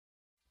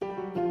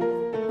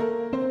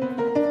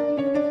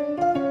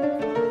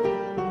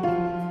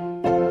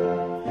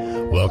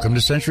Welcome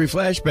to Century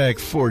Flashback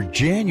for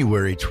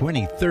January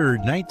 23rd,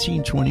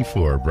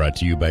 1924, brought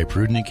to you by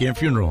Pruden and Camp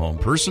Funeral Home.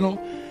 Personal,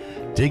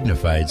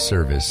 dignified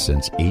service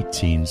since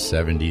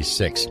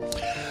 1876.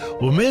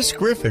 Well, Miss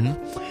Griffin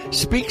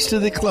speaks to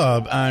the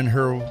club on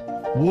her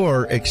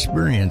war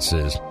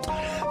experiences.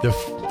 The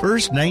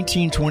first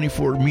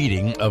 1924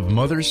 meeting of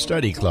Mother's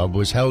Study Club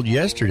was held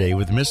yesterday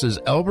with Mrs.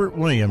 Albert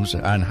Williams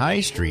on High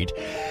Street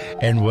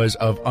and was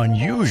of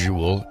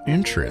unusual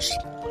interest.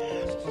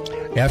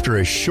 After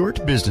a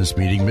short business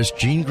meeting, Miss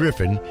Jean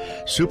Griffin,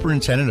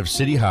 superintendent of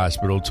City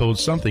Hospital, told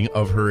something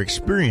of her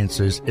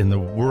experiences in the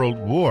World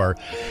War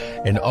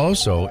and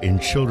also in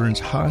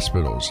children's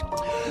hospitals.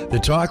 The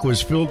talk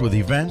was filled with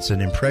events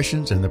and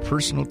impressions and the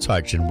personal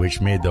touch in which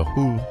made the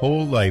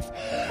whole life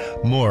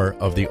more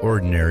of the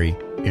ordinary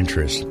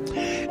interest.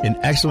 An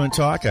excellent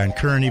talk on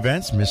current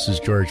events,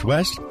 Mrs. George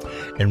West,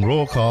 and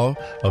roll call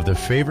of the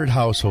favorite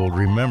household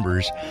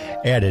remembers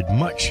added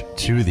much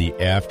to the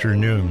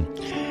afternoon.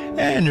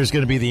 And there's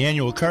going to be the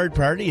annual card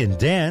party and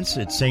dance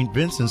at St.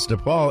 Vincent's de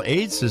Paul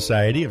Aid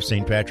Society of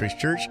St. Patrick's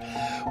Church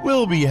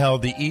will be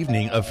held the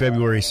evening of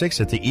February 6th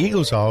at the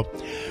Eagles Hall.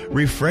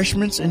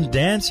 Refreshments and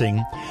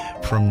dancing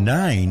from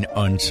 9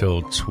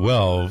 until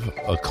 12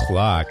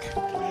 o'clock.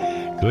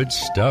 Good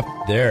stuff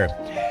there.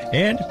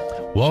 And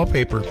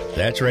wallpaper.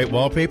 That's right,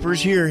 wallpaper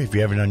is here. If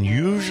you have an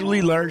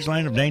unusually large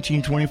line of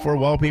 1924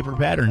 wallpaper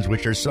patterns,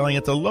 which are selling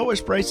at the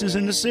lowest prices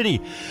in the city,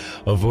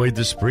 avoid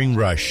the spring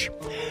rush.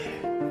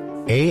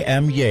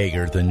 A.M.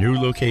 Yeager, the new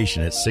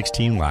location at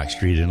 16 Lock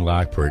Street in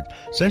Lockport.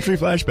 Century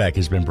Flashback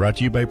has been brought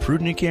to you by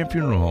Pruden and Camp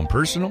Funeral Home.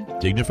 Personal,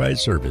 dignified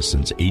service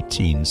since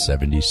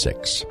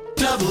 1876.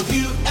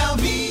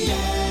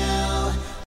 WLBN.